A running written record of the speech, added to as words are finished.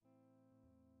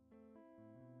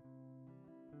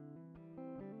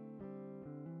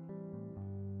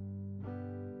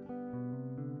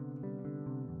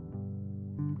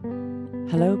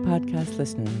Hello, podcast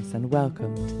listeners, and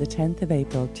welcome to the 10th of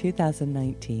April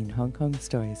 2019 Hong Kong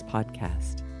Stories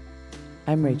podcast.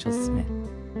 I'm Rachel Smith.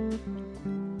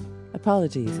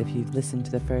 Apologies if you've listened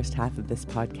to the first half of this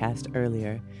podcast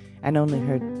earlier and only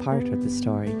heard part of the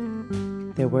story.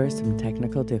 There were some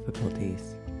technical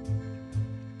difficulties.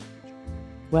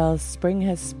 Well, spring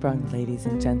has sprung, ladies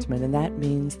and gentlemen, and that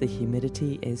means the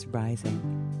humidity is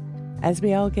rising. As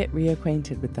we all get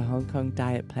reacquainted with the Hong Kong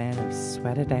diet plan of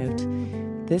Sweat It Out,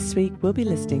 this week we'll be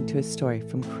listening to a story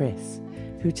from Chris,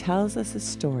 who tells us a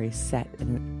story set in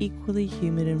an equally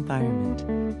humid environment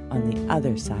on the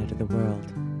other side of the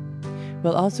world.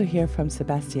 We'll also hear from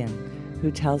Sebastian,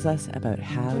 who tells us about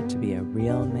how to be a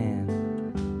real man.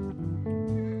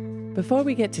 Before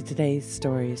we get to today's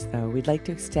stories, though, we'd like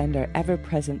to extend our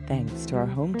ever-present thanks to our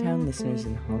hometown listeners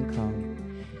in Hong Kong.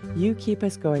 You keep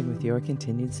us going with your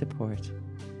continued support.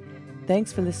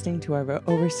 Thanks for listening to our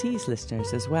overseas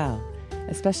listeners as well,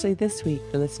 especially this week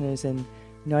the listeners in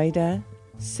Noida,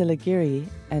 Siliguri,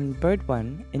 and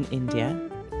Burdwan in India,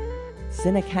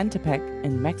 Zinacantepec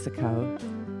in Mexico,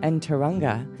 and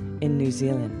Tauranga in New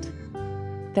Zealand.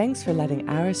 Thanks for letting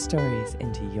our stories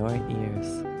into your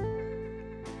ears.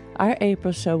 Our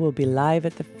April show will be live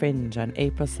at the Fringe on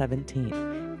April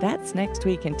 17th. That's next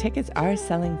week, and tickets are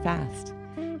selling fast.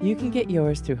 You can get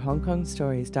yours through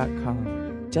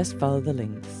hongkongstories.com. Just follow the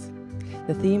links.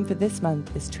 The theme for this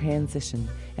month is transition,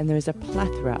 and there is a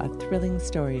plethora of thrilling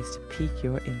stories to pique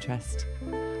your interest.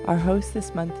 Our host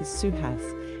this month is Suhas,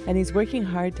 and he's working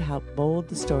hard to help mold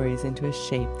the stories into a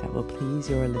shape that will please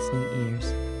your listening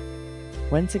ears.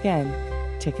 Once again,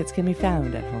 tickets can be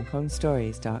found at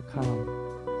hongkongstories.com.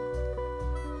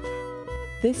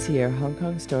 This year, Hong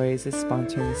Kong Stories is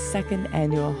sponsoring the second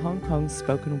annual Hong Kong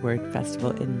Spoken Word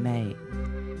Festival in May.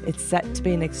 It's set to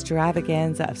be an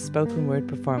extravaganza of spoken word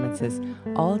performances,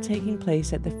 all taking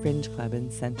place at the Fringe Club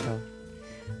in Central.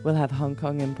 We'll have Hong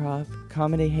Kong Improv,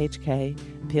 Comedy HK,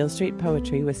 Peel Street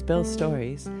Poetry with Spill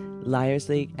Stories, Liars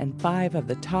League, and 5 of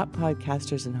the top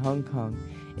podcasters in Hong Kong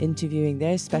interviewing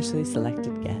their specially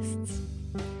selected guests.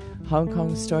 Hong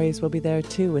Kong Stories will be there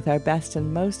too, with our best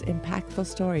and most impactful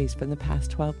stories from the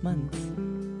past 12 months.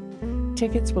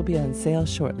 Tickets will be on sale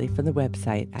shortly from the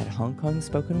website at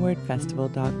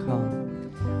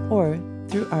hongkongspokenwordfestival.com or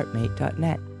through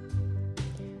artmate.net.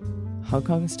 Hong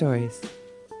Kong Stories.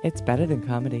 It's better than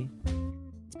comedy.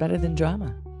 It's better than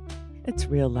drama. It's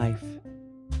real life.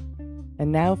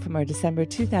 And now from our December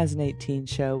 2018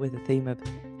 show with the theme of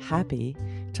Happy,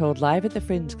 told live at the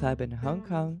Fringe Club in Hong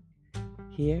Kong,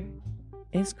 here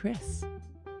is Chris.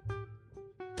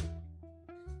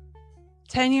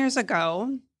 10 years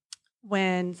ago,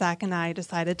 when Zach and I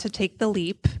decided to take the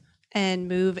leap and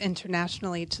move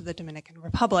internationally to the Dominican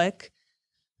Republic,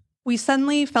 we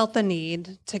suddenly felt the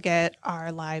need to get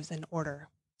our lives in order.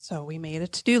 So we made a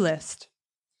to-do list.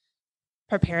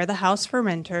 Prepare the house for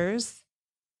renters,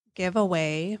 give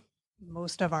away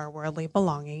most of our worldly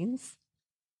belongings,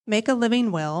 make a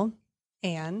living will,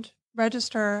 and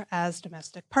register as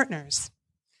domestic partners.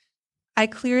 I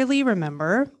clearly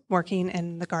remember working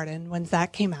in the garden when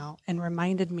Zach came out and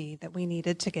reminded me that we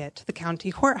needed to get to the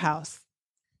county courthouse.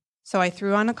 So I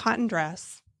threw on a cotton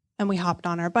dress and we hopped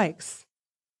on our bikes.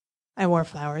 I wore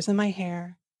flowers in my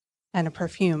hair and a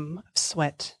perfume of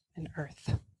sweat and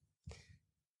earth.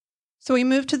 So we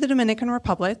moved to the Dominican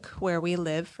Republic, where we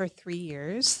lived for 3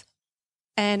 years,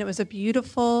 and it was a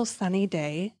beautiful sunny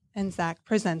day, and Zach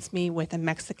presents me with a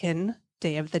Mexican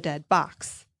Day of the Dead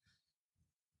box.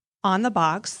 On the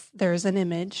box, there's an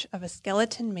image of a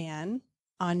skeleton man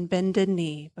on bended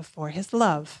knee before his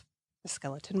love, the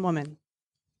skeleton woman.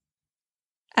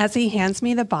 As he hands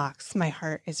me the box, my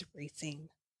heart is racing,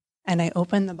 and I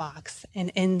open the box,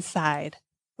 and inside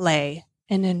lay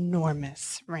an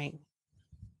enormous ring.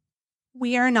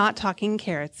 We are not talking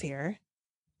carats here.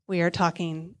 We are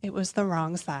talking, it was the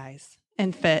wrong size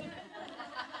and fit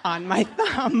on my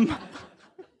thumb.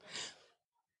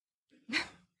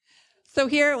 So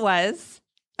here it was,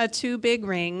 a too big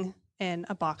ring in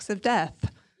a box of death.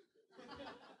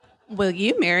 Will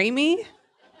you marry me?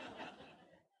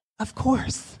 Of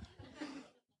course.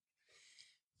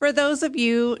 For those of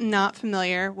you not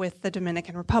familiar with the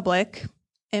Dominican Republic,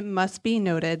 it must be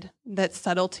noted that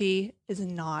subtlety is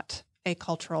not a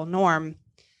cultural norm.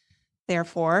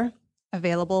 Therefore,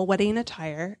 available wedding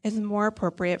attire is more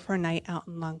appropriate for a night out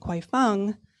in Lang Kwai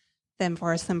Fong than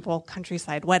for a simple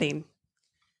countryside wedding.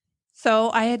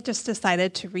 So I had just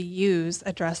decided to reuse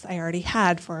a dress I already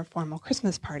had for a formal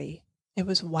Christmas party. It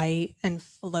was white and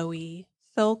flowy,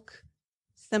 silk,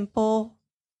 simple,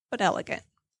 but elegant.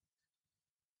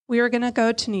 We were going to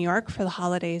go to New York for the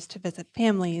holidays to visit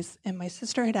families, and my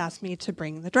sister had asked me to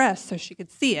bring the dress so she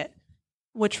could see it,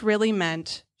 which really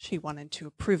meant she wanted to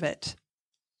approve it.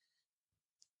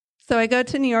 So I go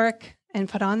to New York and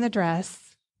put on the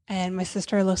dress, and my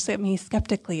sister looks at me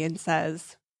skeptically and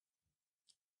says,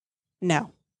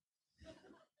 "No.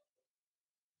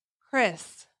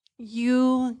 Chris,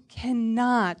 you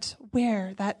cannot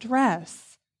wear that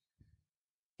dress.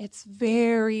 It's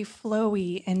very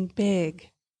flowy and big.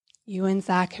 You and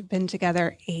Zach have been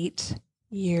together 8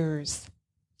 years.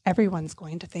 Everyone's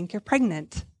going to think you're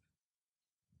pregnant,"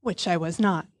 which I was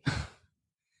not.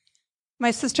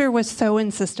 My sister was so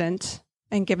insistent,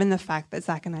 and given the fact that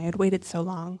Zach and I had waited so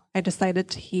long, I decided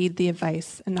to heed the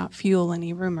advice and not fuel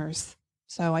any rumors.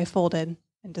 So I folded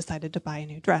and decided to buy a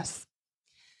new dress.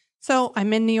 So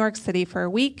I'm in New York City for a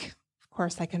week. Of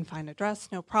course, I can find a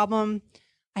dress, no problem.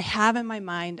 I have in my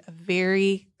mind a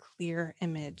very clear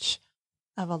image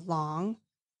of a long,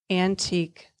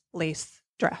 antique lace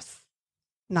dress,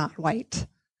 not white.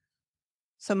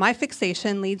 So my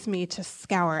fixation leads me to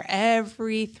scour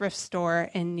every thrift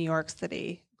store in New York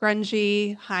City,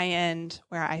 grungy, high-end,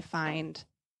 where I find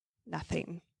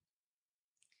nothing.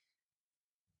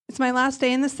 It's my last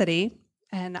day in the city,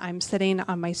 and I'm sitting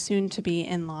on my soon-to-be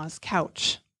in-law's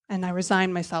couch, and I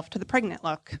resign myself to the pregnant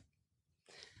look.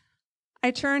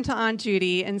 I turn to Aunt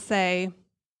Judy and say,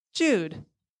 "Jude,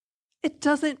 it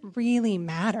doesn't really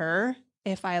matter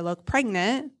if I look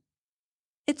pregnant.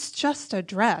 It's just a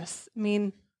dress. I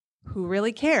mean, who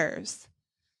really cares?"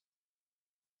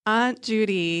 Aunt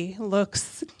Judy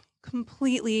looks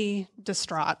completely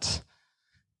distraught,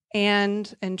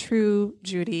 and in true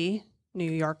Judy,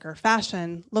 New Yorker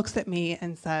fashion, looks at me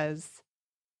and says,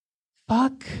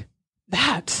 "Fuck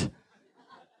that."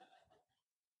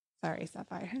 Sorry,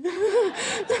 Sapphire.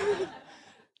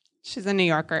 She's a New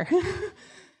Yorker.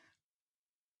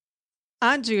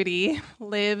 Aunt Judy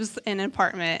lives in an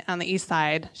apartment on the east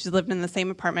side. She's lived in the same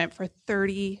apartment for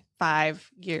 35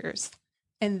 years.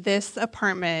 And this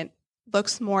apartment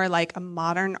looks more like a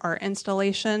modern art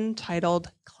installation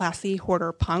titled Classy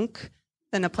Hoarder Punk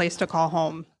than a place to call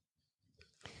home.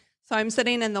 So I'm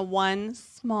sitting in the one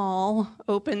small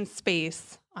open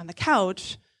space on the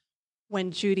couch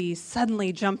when Judy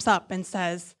suddenly jumps up and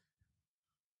says,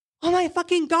 "Oh my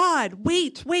fucking God,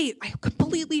 wait, I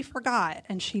completely forgot."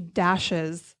 And she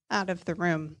dashes out of the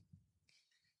room.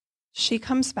 She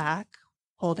comes back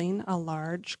holding a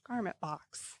large garment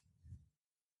box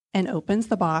and opens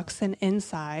the box, and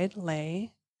inside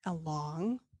lay a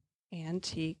long,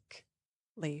 antique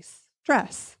lace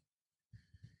dress.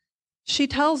 She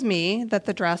tells me that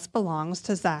the dress belongs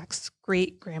to Zach's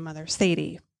great-grandmother,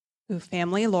 Sadie, who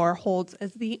family lore holds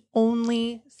as the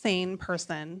only sane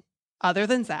person, other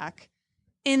than Zach,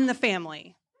 in the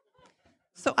family.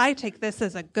 So I take this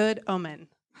as a good omen.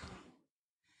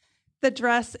 The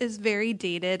dress is very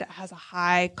dated. It has a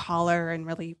high collar and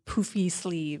really poofy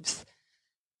sleeves.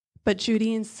 But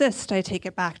Judy insists I take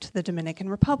it back to the Dominican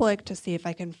Republic to see if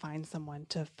I can find someone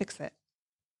to fix it.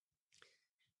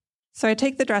 So I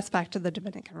take the dress back to the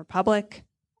Dominican Republic.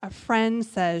 A friend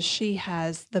says she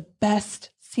has the best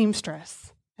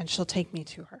seamstress, and she'll take me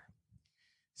to her.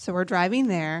 So we're driving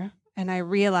there, and I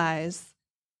realize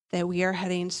that we are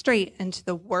heading straight into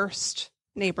the worst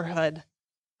neighborhood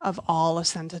of all of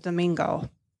Santo Domingo,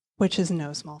 which is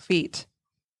no small feat.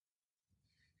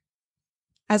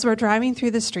 As we're driving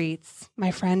through the streets, my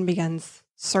friend begins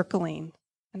circling,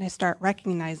 and I start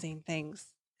recognizing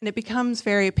things, and it becomes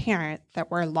very apparent that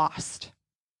we're lost.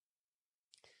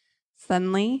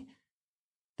 Suddenly,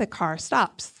 the car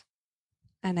stops,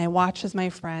 and I watch as my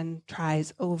friend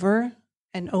tries over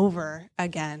and over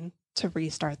again to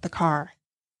restart the car,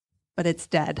 but it's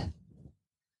dead.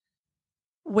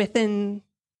 Within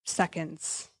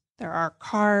seconds, there are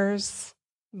cars,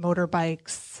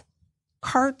 motorbikes,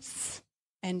 carts,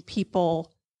 and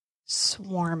people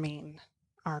swarming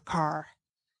our car.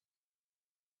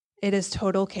 It is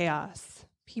total chaos.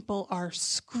 People are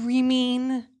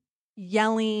screaming,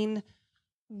 yelling.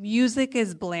 Music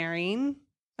is blaring.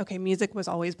 Okay, music was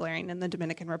always blaring in the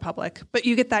Dominican Republic, but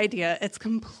you get the idea. It's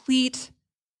complete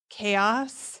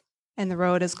chaos, and the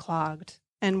road is clogged,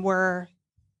 and we're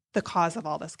the cause of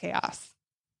all this chaos.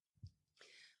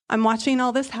 I'm watching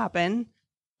all this happen,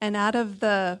 and out of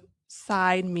the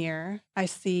side mirror, I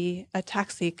see a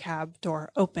taxi cab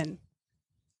door open,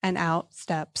 and out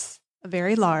steps a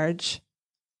very large,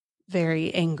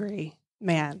 very angry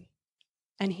man,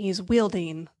 and he's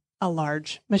wielding a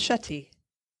large machete.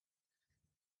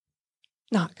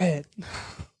 Not good.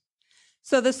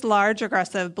 So this large,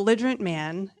 aggressive, belligerent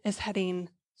man is heading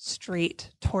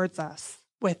straight towards us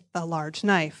with the large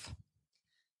knife.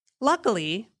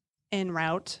 Luckily, en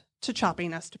route to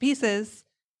chopping us to pieces,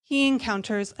 he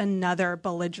encounters another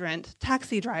belligerent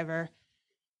taxi driver,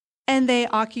 and they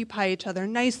occupy each other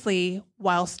nicely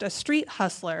whilst a street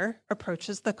hustler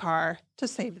approaches the car to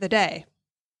save the day.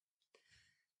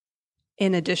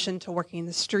 In addition to working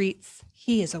the streets,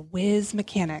 he is a whiz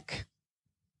mechanic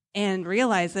and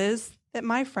realizes that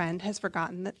my friend has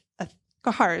forgotten that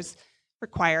cars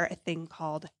require a thing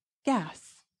called gas.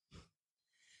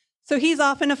 So he's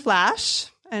off in a flash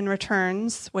and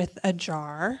returns with a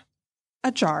jar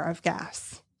of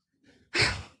gas.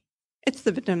 It's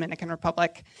the Dominican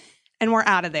Republic, and we're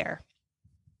out of there.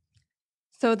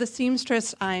 So the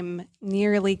seamstress I'm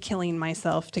nearly killing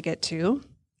myself to get to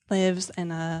lives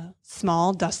in a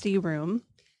small, dusty room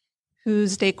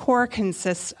whose decor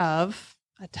consists of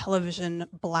a television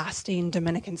blasting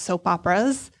Dominican soap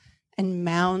operas and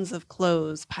mounds of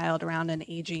clothes piled around an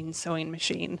aging sewing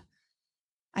machine.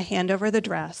 I hand over the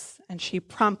dress, and she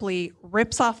promptly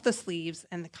rips off the sleeves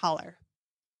and the collar.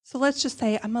 So let's just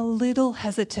say I'm a little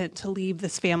hesitant to leave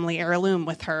this family heirloom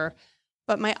with her,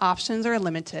 but my options are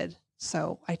limited,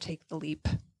 so I take the leap.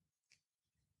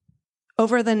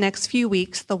 Over the next few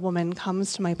weeks, the woman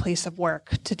comes to my place of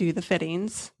work to do the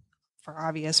fittings, for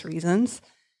obvious reasons.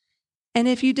 And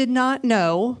if you did not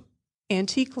know,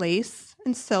 antique lace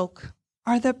and silk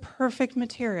are the perfect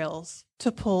materials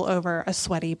to pull over a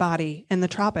sweaty body in the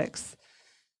tropics.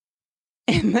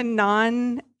 In the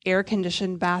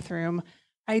non-air-conditioned bathroom,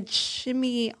 I'd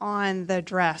shimmy on the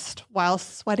dress while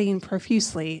sweating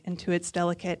profusely into its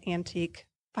delicate antique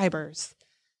fibers.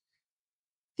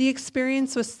 The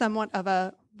experience was somewhat of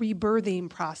a rebirthing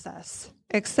process,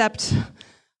 except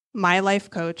my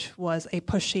life coach was a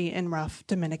pushy and rough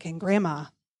Dominican grandma.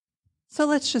 So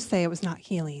let's just say it was not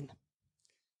healing.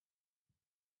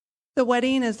 The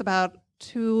wedding is about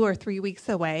 2 or 3 weeks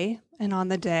away, and on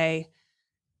the day,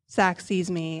 Zach sees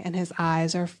me and his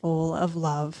eyes are full of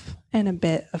love and a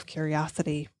bit of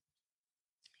curiosity.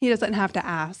 He doesn't have to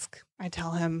ask. I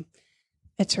tell him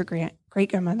it's her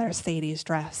great-grandmother Sadie's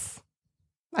dress.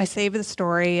 I save the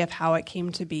story of how it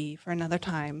came to be for another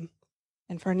time,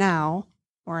 and for now,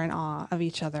 we're in awe of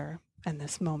each other and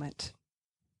this moment.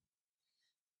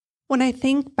 When I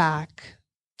think back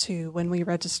to when we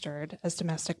registered as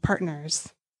domestic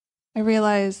partners, I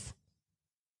realize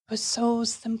it was so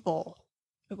simple.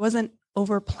 It wasn't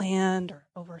overplanned or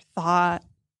overthought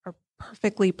or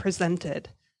perfectly presented.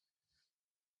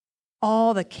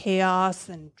 All the chaos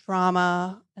and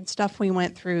drama and stuff we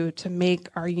went through to make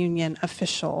our union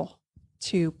official,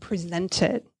 to present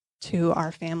it to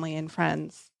our family and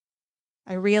friends.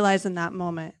 I realize in that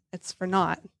moment it's for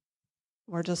naught.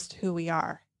 We're just who we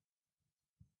are.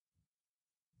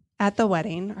 At the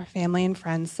wedding, our family and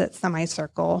friends sit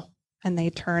semicircle, and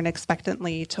they turn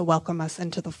expectantly to welcome us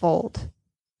into the fold.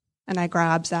 And I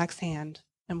grab Zach's hand,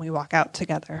 and we walk out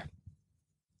together.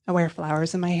 I wear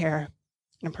flowers in my hair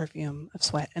and a perfume of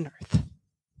sweat and earth.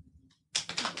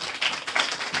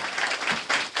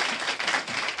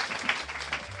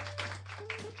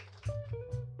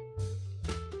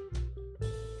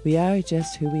 We are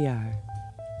just who we are.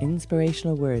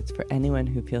 Inspirational words for anyone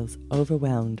who feels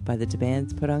overwhelmed by the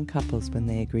demands put on couples when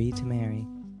they agree to marry.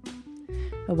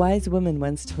 A wise woman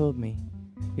once told me,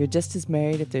 "You're just as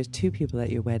married if there's 2 people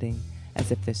at your wedding as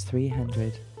if there's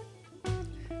 300.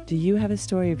 Do you have a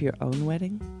story of your own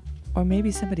wedding? Or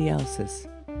maybe somebody else's?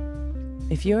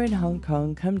 If you're in Hong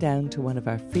Kong, come down to one of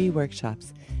our free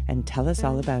workshops and tell us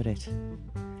all about it.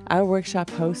 Our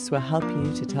workshop hosts will help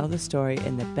you to tell the story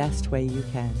in the best way you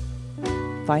can.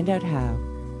 Find out how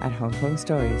at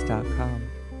hongkongstories.com.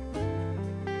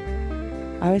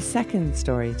 Our second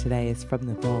story today is from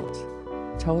The Vault,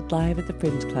 told live at the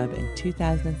Fringe Club in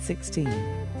 2016.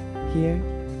 Here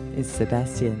is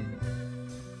Sebastian.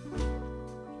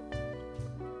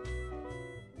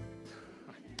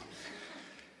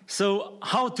 So,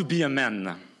 how to be a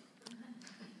man?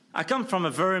 I come from a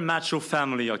very macho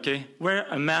family, okay, where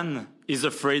a man is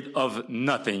afraid of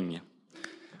nothing.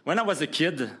 When I was a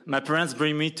kid, my parents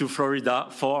bring me to Florida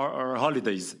for our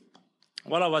holidays.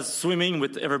 While I was swimming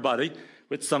with everybody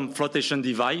with some flotation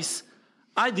device,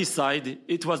 I decided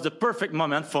it was the perfect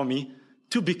moment for me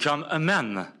to become a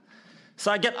man. So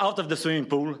I get out of the swimming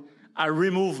pool, I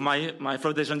remove my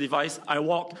flotation device, I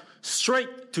walk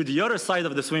straight to the other side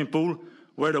of the swimming pool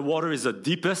where the water is the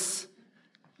deepest,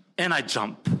 and I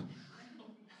jump.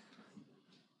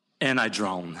 And I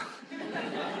drown.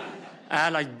 I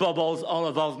had like bubbles all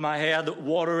above my head,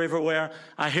 water everywhere.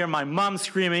 I hear my mom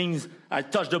screaming. I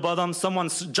touch the bottom. Someone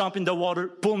jump in the water,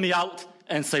 pull me out,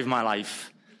 and save my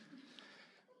life.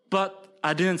 But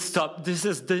I didn't stop. This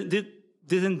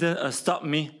didn't stop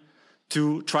me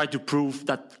to try to prove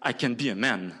that I can be a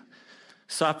man.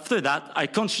 So after that, I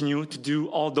continue to do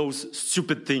all those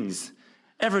stupid things.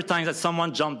 Every time that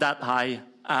someone jumped that high,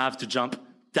 I have to jump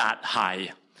that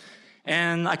high.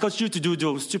 And I continue to do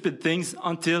those stupid things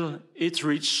until it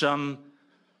reached some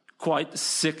quite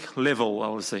sick level, I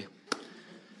would say.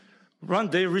 One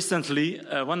day recently,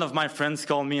 one of my friends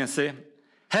called me and said,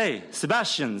 "Hey,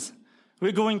 Sebastian,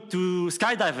 we're going to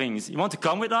skydiving. You want to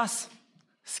come with us?"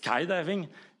 Skydiving?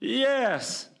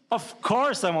 Yes, of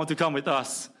course I want to come with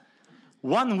us.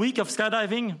 1 week of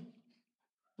skydiving?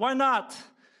 Why not?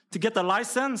 To get a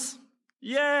license?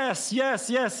 Yes.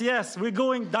 We're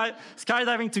going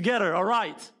skydiving together, all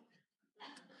right.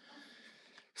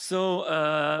 So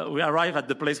we arrive at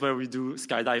the place where we do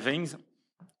skydiving.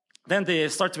 Then they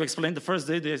start to explain, the first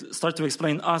day, they start to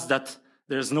explain us that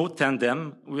there's no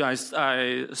tandem. I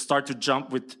start to jump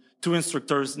with 2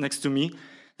 instructors next to me.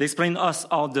 They explain us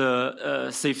all the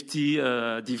safety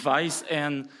device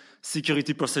and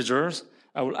security procedures.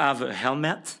 I will have a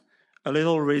helmet, a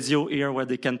little radio here where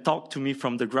they can talk to me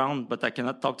from the ground, but I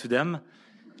cannot talk to them,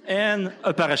 and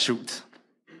a parachute.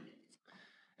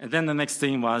 And then the next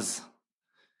thing was,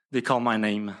 they call my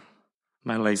name.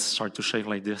 My legs start to shake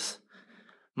like this.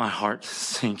 My heart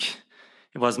sink.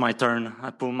 It was my turn.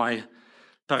 I pull my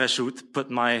parachute, put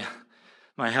my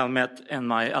helmet and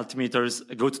my altimeters,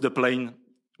 go to the plane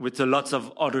with lots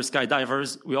of other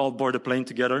skydivers. We all board the plane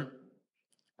together,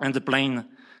 and the plane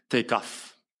take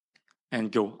off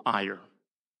and go higher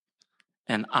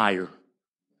and higher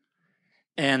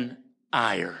and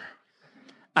higher.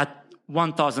 At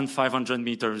 1,500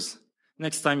 meters,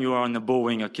 next time you are on a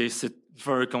Boeing, okay, sit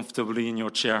very comfortably in your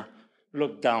chair.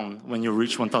 Look down when you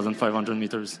reach 1,500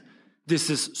 meters. This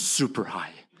is super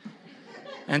high.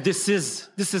 And this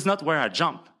is not where I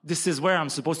jump. This is where I'm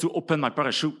supposed to open my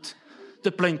parachute.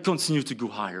 The plane continues to go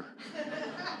higher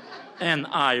and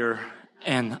higher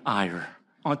and higher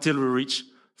until we reach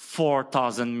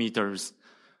 4,000 meters.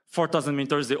 4,000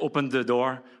 meters, they open the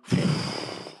door.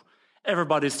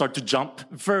 Everybody start to jump.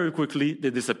 Very quickly, they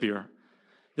disappear.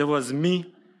 There was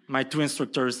me, my 2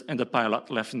 instructors, and the pilot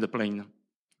left in the plane.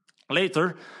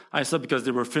 Later, I saw, because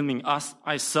they were filming us,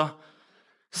 I saw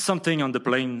something on the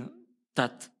plane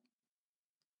that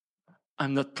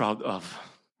I'm not proud of.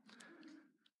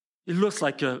 It looks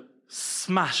like a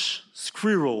smash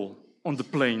squirrel on the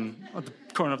plane, on the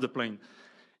corner of the plane.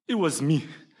 It was me.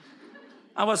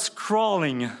 I was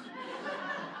crawling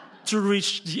to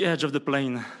reach the edge of the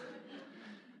plane.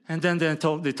 And then they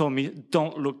told me,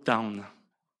 "Don't look down."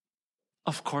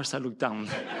 Of course I looked down.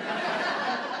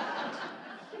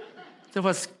 There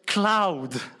was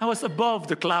cloud. I was above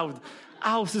the cloud.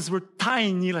 Houses were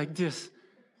tiny like this.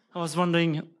 I was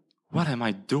wondering, what am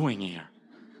I doing here?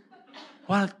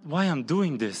 Why I'm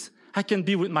doing this? I can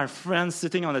be with my friends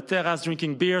sitting on the terrace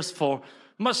drinking beers for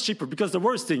much cheaper, because the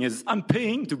worst thing is I'm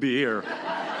paying to be here.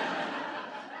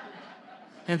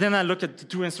 And then I look at the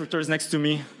 2 instructors next to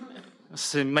me,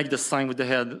 say, make the sign with the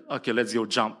head. Okay, let's go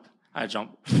jump. I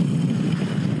jump.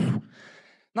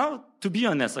 Now, to be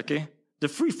honest, okay, the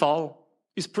free fall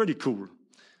is pretty cool.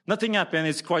 Nothing happened.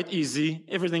 It's quite easy.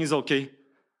 Everything is okay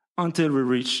until we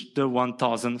reach the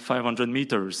 1,500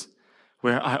 meters,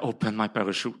 where I open my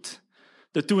parachute.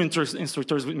 The 2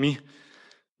 instructors with me,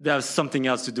 they have something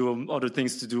else to do, other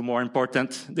things to do, more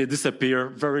important. They disappear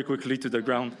very quickly to the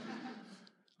ground,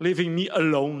 leaving me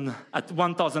alone at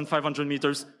 1,500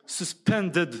 meters,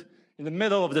 suspended in the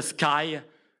middle of the sky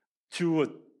to a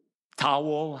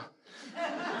towel.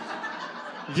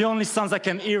 The only sounds I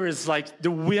can hear is like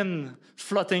the wind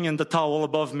floating in the towel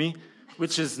above me,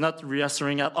 which is not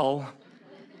reassuring at all.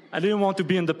 I didn't want to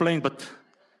be in the plane, but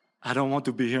I don't want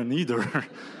to be here neither.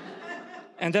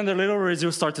 And then the little radio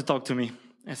started to talk to me.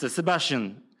 I said,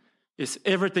 "Sebastian,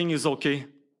 everything is okay,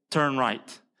 turn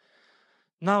right."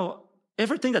 Now,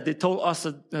 everything that they told us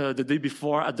the day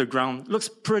before at the ground looks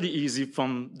pretty easy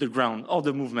from the ground, all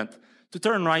the movement. To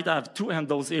turn right, I have 2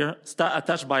 handles here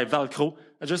attached by Velcro.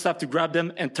 I just have to grab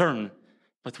them and turn.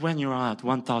 But when you're at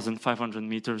 1,500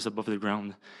 meters above the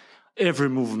ground, every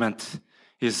movement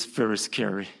is very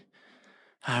scary.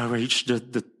 I reach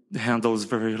the handles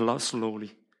very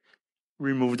slowly,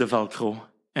 remove the Velcro,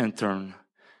 and turn.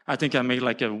 I think I made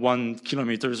like a 1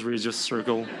 kilometer radius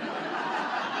circle.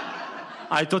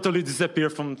 I totally disappear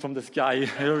from the sky.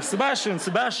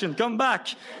 Sebastian, come back.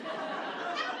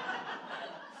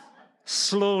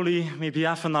 Slowly, maybe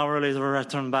half an hour later, I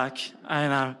turn back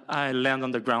and I land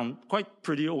on the ground, quite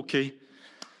pretty okay.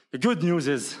 The good news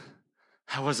is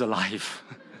I was alive.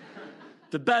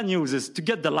 The bad news is to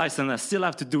get the license, I still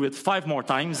have to do it 5 more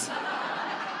times.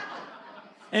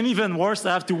 And even worse,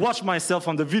 I have to watch myself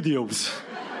on the videos,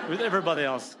 with everybody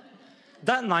else.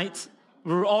 That night,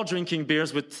 we were all drinking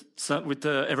beers with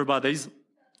everybody's.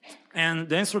 And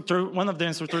one of the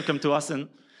instructors came to us and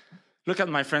looked at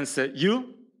my friend and said,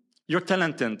 you're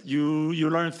talented. You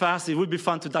learn fast. It would be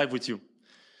fun to dive with you.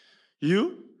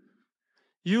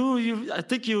 I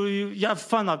think you have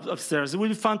fun upstairs. It would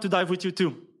be fun to dive with you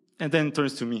too. And then he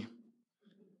turns to me. He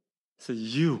said,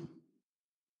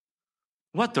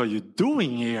 what are you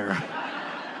doing here?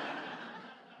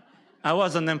 I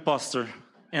was an imposter,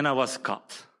 and I was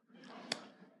caught.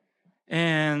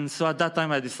 And so at that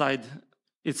time, I decided,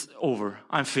 it's over.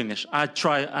 I'm finished. I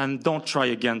try and don't try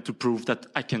again to prove that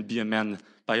I can be a man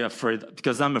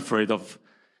because I'm afraid of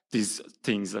these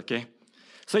things, okay?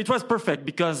 So it was perfect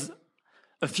because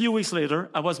a few weeks later,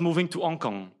 I was moving to Hong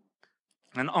Kong.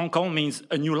 And Hong Kong means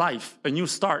a new life, a new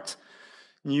start.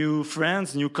 New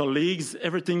friends, new colleagues,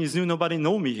 everything is new. Nobody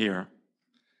knows me here.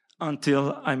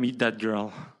 Until I meet that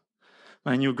girl,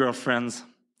 my new girlfriend.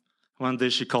 One day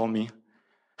she called me.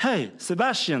 Hey,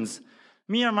 Sebastians,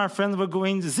 me and my friends were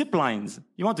going to zip lines.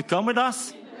 You want to come with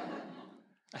us?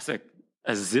 I said,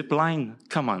 a zip line?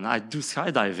 Come on, I do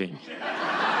skydiving.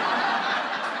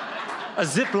 A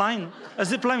zip line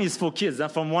is for kids.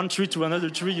 From one tree to another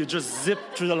tree, you just zip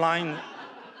through the line.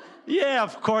 Yeah,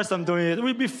 of course I'm doing it. It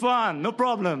will be fun, no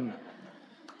problem.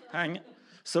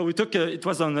 So it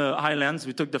was on the Highlands.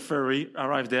 We took the ferry,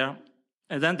 arrived there.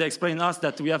 And then they explained to us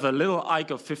that we have a little hike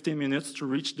of 15 minutes to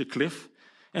reach the cliff.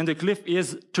 And the cliff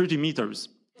is 30 meters.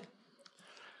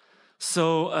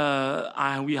 So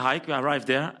we arrived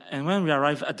there. And when we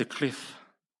arrived at the cliff,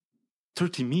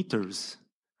 30 meters,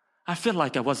 I felt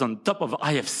like I was on top of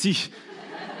IFC.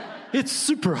 It's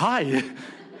super high.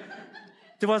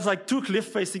 There was like two cliffs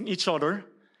facing each other.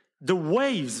 The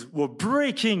waves were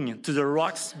breaking to the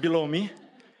rocks below me.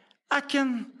 I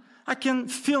can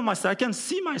feel myself, I can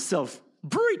see myself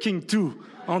breaking too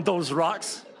on those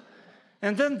rocks.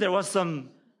 And then there was some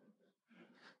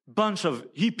bunch of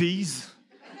hippies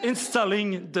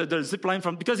installing the zip line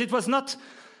because it was not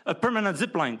a permanent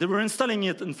zip line. They were installing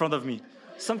it in front of me.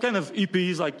 Some kind of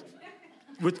hippies, like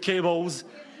with cables.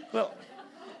 Well,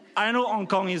 I know Hong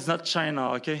Kong is not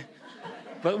China, okay?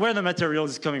 But where the material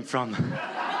is coming from?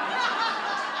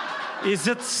 Is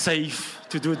it safe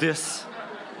to do this?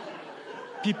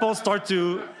 People start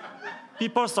to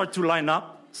line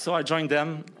up, so I joined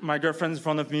them. My girlfriend's in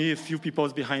front of me, a few people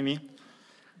behind me.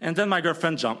 And then my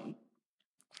girlfriend jumped.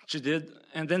 She did.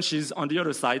 And then she's on the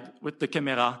other side with the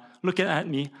camera, looking at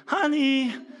me.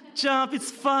 Honey, jump,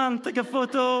 it's fun, take a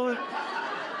photo.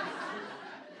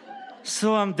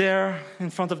 So I'm there in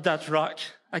front of that rock.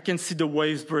 I can see the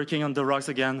waves breaking on the rocks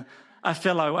again. I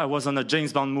felt like I was on a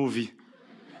James Bond movie.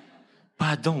 But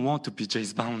I don't want to be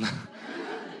James Bond.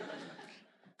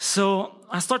 So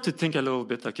I started to think a little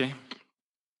bit, okay?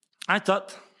 I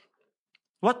thought,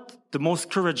 what the most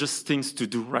courageous things to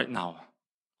do right now?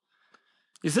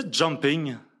 Is it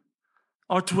jumping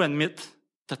or to admit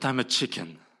that I'm a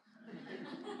chicken?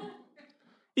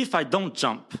 If I don't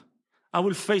jump, I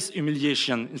will face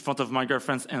humiliation in front of my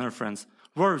girlfriends and her friends.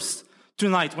 Worse,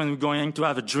 tonight when we're going to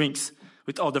have drinks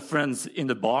with other friends in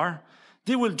the bar,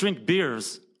 they will drink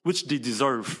beers, which they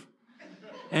deserve.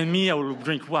 And me, I will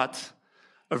drink what?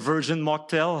 A virgin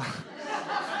mocktail?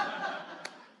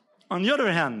 On the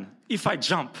other hand, if I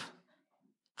jump,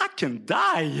 I can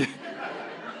die.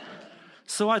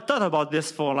 So I thought about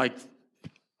this for like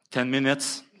 10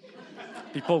 minutes.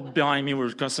 People behind me were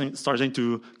starting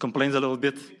to complain a little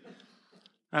bit.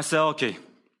 I said, okay,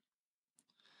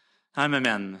 I'm a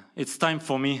man. It's time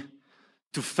for me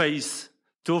to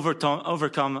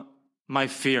overcome my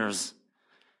fears.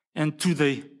 And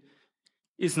today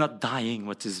is not dying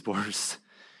what is worse.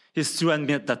 It's to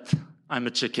admit that I'm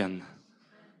a chicken.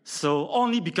 So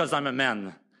only because I'm a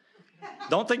man.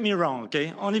 Don't take me wrong,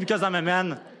 okay? Only because I'm a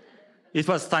man, it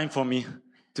was time for me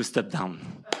to step down.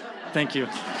 Thank you.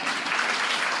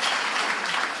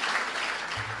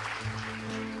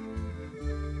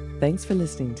 Thanks for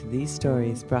listening to these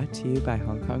stories brought to you by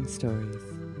Hong Kong Stories.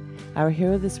 Our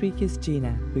hero this week is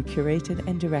Gina, who curated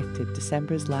and directed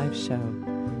December's live show.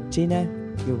 Gina,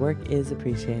 your work is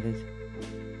appreciated.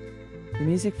 The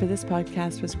music for this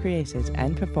podcast was created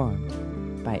and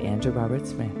performed by Andrew Robert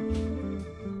Smith.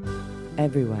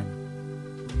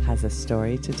 Everyone has a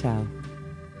story to tell.